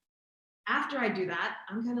that after I do that,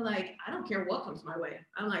 I'm kind of like, I don't care what comes my way.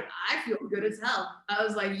 I'm like, I feel good as hell. I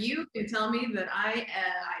was like, you can tell me that I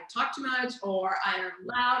talk too much or I am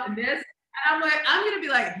loud and this. And I'm like, I'm going to be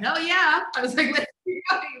like, hell yeah. I was like, let's keep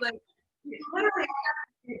going. Like, literally,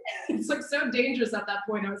 it's like so dangerous at that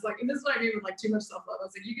point. I was like, and this is what I mean with like too much self-love. I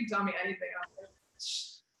was like, you can tell me anything. I was like,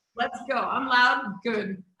 let's go. I'm loud.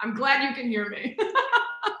 Good. I'm glad you can hear me.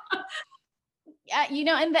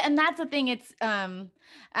 Yeah, and that's the thing. It's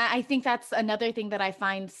I think that's another thing that I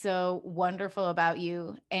find so wonderful about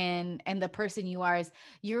you and the person you are, is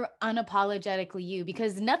you're unapologetically you,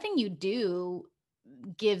 because nothing you do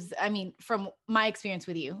gives, I mean, from my experience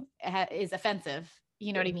with you, is offensive.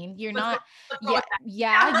 You know what I mean? You're Let's go, not, let's go yeah, with that.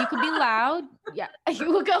 yeah, you could be loud. Yeah,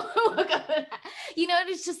 we'll go, we'll go.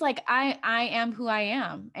 It's just like, I am who I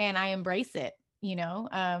am and I embrace it.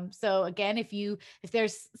 So again, if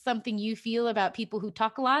there's something you feel about people who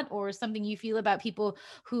talk a lot, or something you feel about people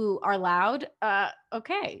who are loud,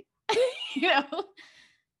 okay, you know,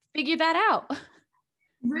 figure that out.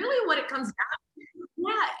 Really what it comes down to.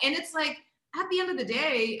 Yeah. And it's like, at the end of the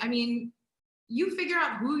day, I mean, you figure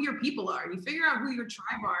out who your people are, you figure out who your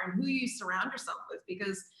tribe are and who you surround yourself with.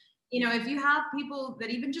 Because, if you have people that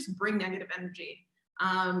even just bring negative energy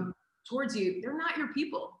towards you, they're not your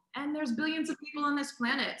people. And there's billions of people on this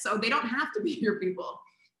planet, so they don't have to be your people.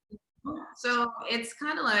 So it's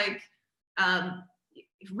kind of like,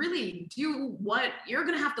 really do what you're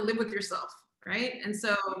going to have to live with yourself. Right. And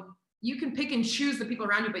so you can pick and choose the people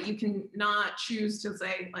around you, but you can not choose to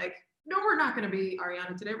say like, no, we're not going to be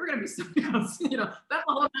Ariana today. We're going to be something else. That's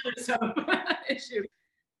a whole other issue.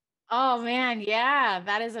 Oh man, yeah,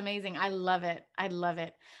 that is amazing. I love it. I love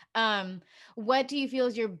it. What do you feel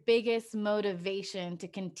is your biggest motivation to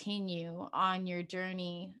continue on your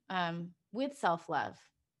journey with self-love?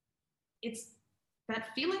 It's that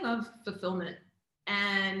feeling of fulfillment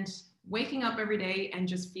and waking up every day and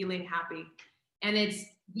just feeling happy. And it's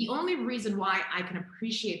the only reason why I can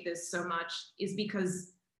appreciate this so much is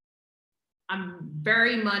because I'm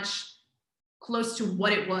very much close to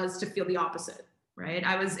what it was to feel the opposite, right?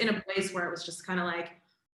 I was in a place where it was just kind of like,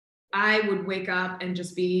 I would wake up and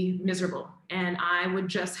just be miserable, and I would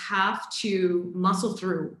just have to muscle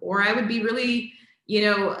through, or I would be really,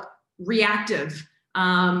 reactive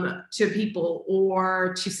to people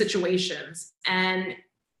or to situations. And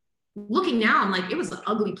looking now, I'm like, it was an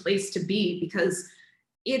ugly place to be, because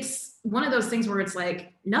it's one of those things where it's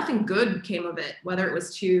like nothing good came of it, whether it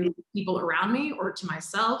was to people around me or to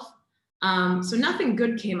myself. So nothing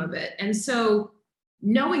good came of it. And so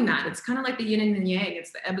knowing that, it's kind of like the yin and the yang,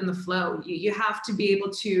 it's the ebb and the flow. You have to be able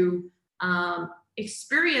to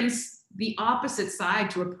experience the opposite side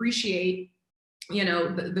to appreciate,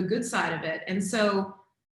 the good side of it. And so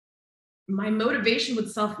my motivation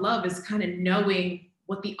with self-love is kind of knowing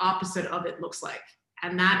what the opposite of it looks like.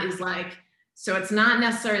 And that is like, so it's not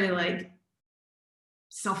necessarily like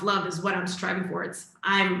self-love is what I'm striving for. It's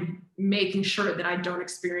I'm making sure that I don't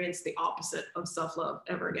experience the opposite of self-love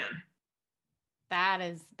ever again. That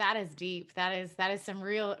is deep. That is some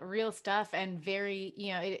real stuff, and very,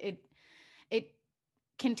 it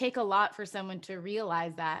can take a lot for someone to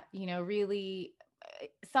realize that, really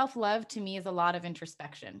self-love to me is a lot of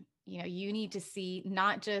introspection. You need to see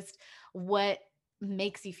not just what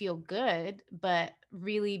makes you feel good, but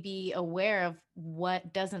really be aware of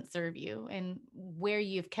what doesn't serve you and where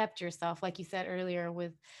you've kept yourself, like you said earlier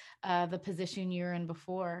with the position you're in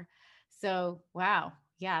before. So, wow.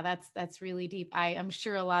 Yeah, that's really deep. I'm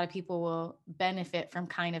sure a lot of people will benefit from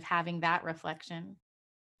kind of having that reflection.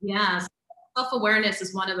 Yeah, self-awareness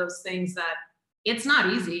is one of those things that it's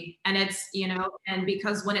not easy. And it's, and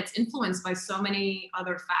because when it's influenced by so many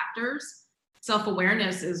other factors,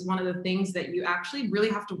 self-awareness is one of the things that you actually really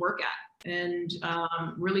have to work at, and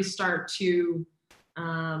really start to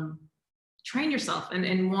train yourself,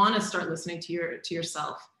 and want to start listening to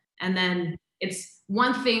yourself. And then it's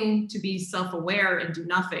one thing to be self-aware and do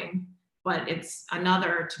nothing, but it's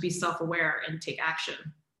another to be self-aware and take action.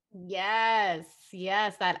 Yes,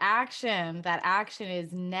 yes, that action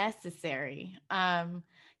is necessary.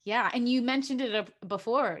 Yeah, and you mentioned it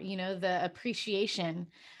before, the appreciation.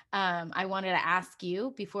 I wanted to ask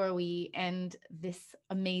you before we end this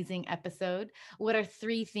amazing episode, what are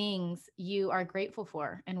three things you are grateful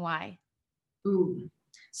for and why? Ooh.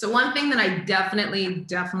 So one thing that I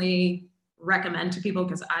definitely recommend to people,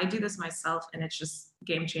 because I do this myself and it's just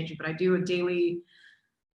game changing, but I do a daily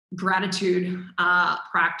gratitude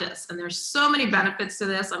practice, and there's so many benefits to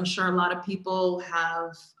this. I'm sure a lot of people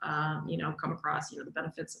have come across the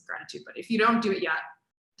benefits of gratitude, but if you don't do it yet,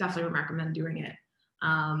 definitely recommend doing it.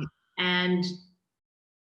 And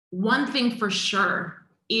one thing for sure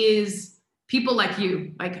is people like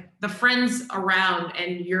you, like the friends around,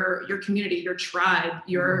 and your community, your tribe,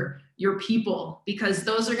 your people, because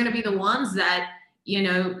those are going to be the ones that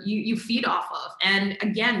you feed off of. And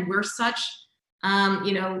again, we're such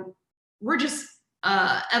we're just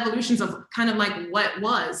evolutions of kind of like what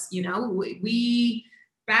was. We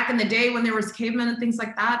back in the day when there was cavemen and things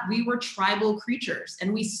like that, we were tribal creatures,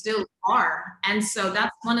 and we still are. And so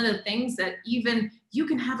that's one of the things that even you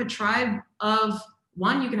can have a tribe of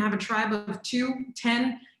one, you can have a tribe of 2,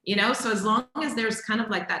 10, so as long as there's kind of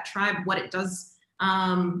like that tribe, what it does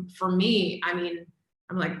for me, I mean,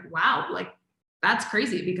 I'm like, wow, like that's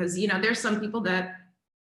crazy, because there's some people that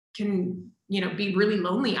can be really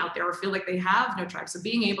lonely out there or feel like they have no tribe. So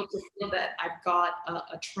being able to feel that I've got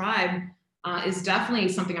a tribe is definitely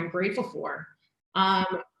something I'm grateful for.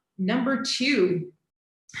 Number two,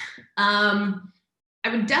 I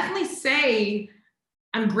would definitely say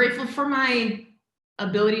I'm grateful for my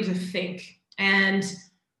ability to think. And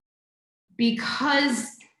because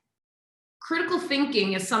critical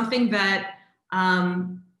thinking is something that,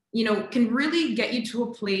 can really get you to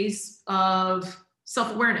a place of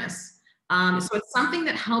self-awareness. So it's something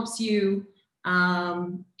that helps you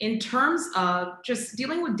in terms of just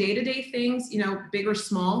dealing with day-to-day things, big or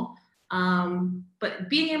small, but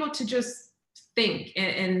being able to just think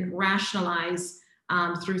and rationalize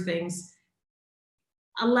through things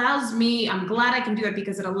allows me, I'm glad I can do that,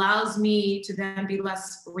 because it allows me to then be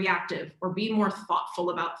less reactive or be more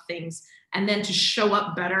thoughtful about things, and then to show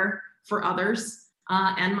up better for others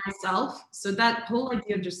and myself. So that whole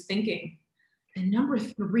idea of just thinking. And number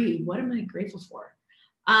three, what am I grateful for?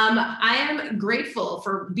 I am grateful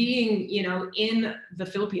for being, in the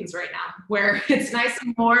Philippines right now, where it's nice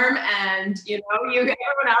and warm, and everyone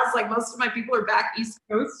else, like most of my people are back East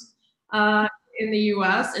Coast in the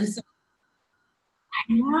U.S. And so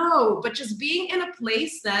I know, but just being in a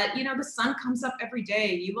place that the sun comes up every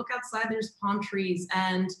day. You look outside, there's palm trees,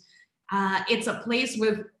 and it's a place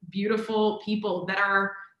with beautiful people that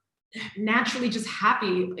are naturally just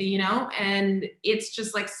happy, and it's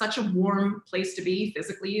just like such a warm place to be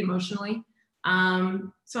physically, emotionally.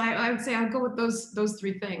 So I would say I'd go with those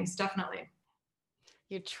three things, definitely.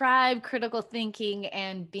 Your tribe, critical thinking,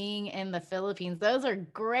 and being in the Philippines. Those are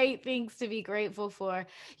great things to be grateful for.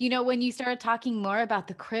 When you started talking more about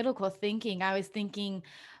the critical thinking, I was thinking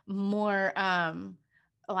more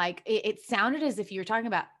like it sounded as if you were talking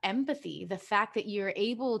about empathy, the fact that you're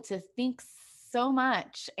able to think so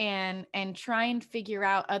much and try and figure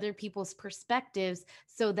out other people's perspectives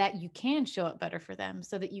so that you can show up better for them,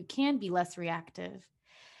 so that you can be less reactive.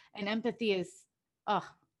 And empathy is, oh,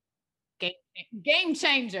 game game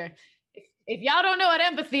changer. If y'all don't know what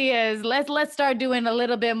empathy is, let's start doing a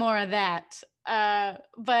little bit more of that.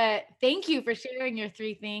 But thank you for sharing your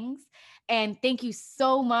three things. And thank you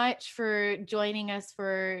so much for joining us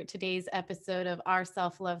for today's episode of Our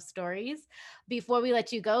Self-Love Stories. Before we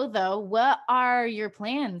let you go though, what are your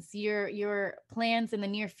plans? Your plans in the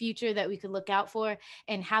near future that we could look out for,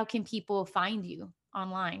 and how can people find you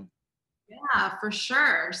online? Yeah, for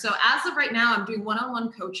sure. So as of right now, I'm doing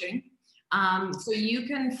one-on-one coaching. So you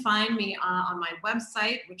can find me on my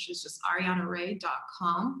website, which is just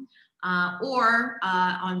arianaray.com, or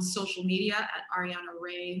on social media at Ariana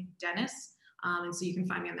Ray Dennis. And so you can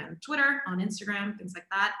find me on Twitter, on Instagram, things like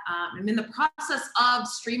that. I'm in the process of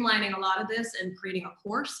streamlining a lot of this and creating a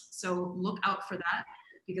course. So look out for that,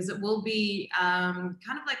 because it will be kind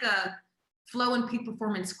of like a flow and peak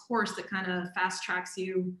performance course that kind of fast tracks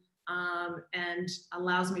you, and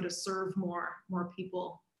allows me to serve more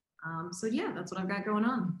people. So yeah, that's what I've got going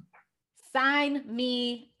on. Sign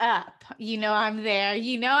me up. I'm there.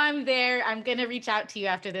 I'm there. I'm going to reach out to you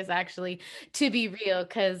after this, actually, to be real,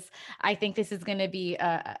 because I think this is going to be,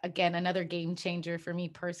 again, another game changer for me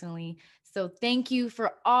personally. So thank you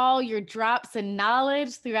for all your drops and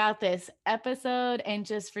knowledge throughout this episode, and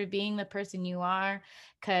just for being the person you are,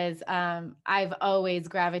 because I've always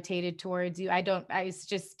gravitated towards you. It's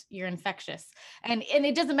just, you're infectious. And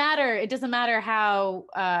it doesn't matter. It doesn't matter how,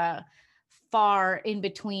 far in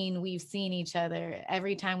between we've seen each other.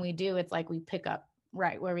 Every time we do, it's like we pick up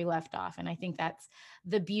right where we left off. And I think that's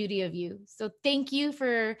the beauty of you. So thank you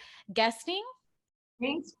for guesting.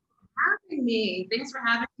 Thanks for having me. Thanks for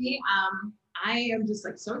having me. I am just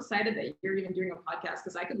like so excited that you're even doing a podcast,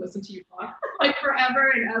 because I could listen to you talk like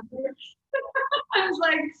forever and ever. I was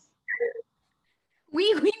like,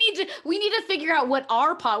 We need to figure out what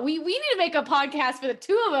our we need to make a podcast for the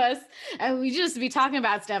two of us, and we just be talking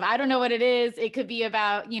about stuff. I don't know what it is. It could be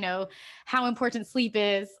about, how important sleep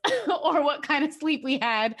is, or what kind of sleep we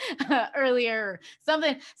had earlier,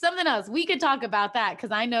 something else. We could talk about that,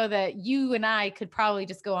 because I know that you and I could probably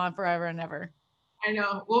just go on forever and ever. I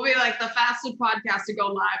know, we'll be like the fastest podcast to go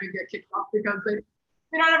live and get kicked off, because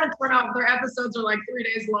they don't ever turn off. Their episodes are like 3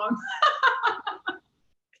 days long.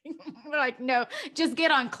 We're like, no, just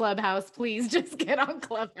get on Clubhouse, please. Just get on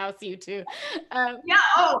Clubhouse, you two. Yeah.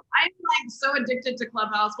 Oh, I'm like so addicted to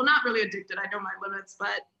Clubhouse. Well, not really addicted. I know my limits,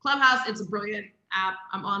 but Clubhouse, it's a brilliant app.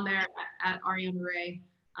 I'm on there at Ariana Ray.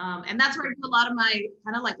 And that's where I do a lot of my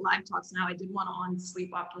kind of like live talks now. I did one on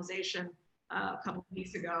sleep optimization a couple of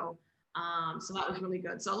weeks ago. So that was really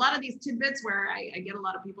good. So a lot of these tidbits where I get a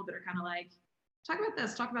lot of people that are kind of like, talk about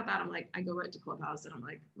this, talk about that. I'm like, I go right to Clubhouse and I'm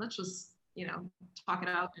like, let's just, talk it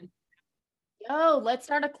out. And let's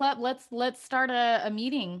start a club. Let's start a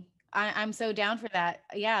meeting. I'm so down for that.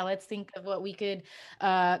 Yeah, let's think of what we could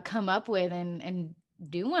come up with and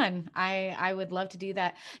do one. I would love to do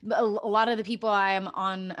that. A lot of the people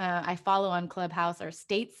I follow on Clubhouse are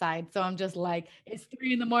stateside, so I'm just like, it's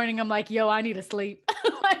 3 a.m. I'm like, yo, I need to sleep.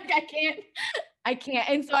 Like I can't.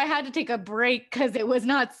 And so I had to take a break because it was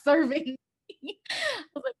not serving me.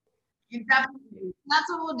 you definitely, that's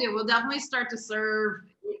what we'll do. We'll definitely start to serve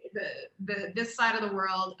this side of the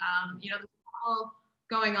world. There's all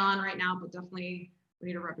going on right now, but definitely we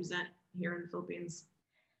need to represent here in the Philippines.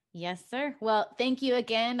 Yes, sir. Well, thank you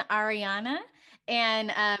again, Ariana.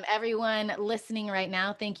 And everyone listening right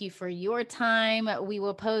now, thank you for your time. We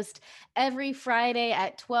will post every Friday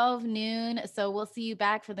at 12 noon. So we'll see you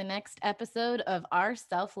back for the next episode of Our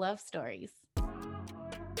Self-Love Stories.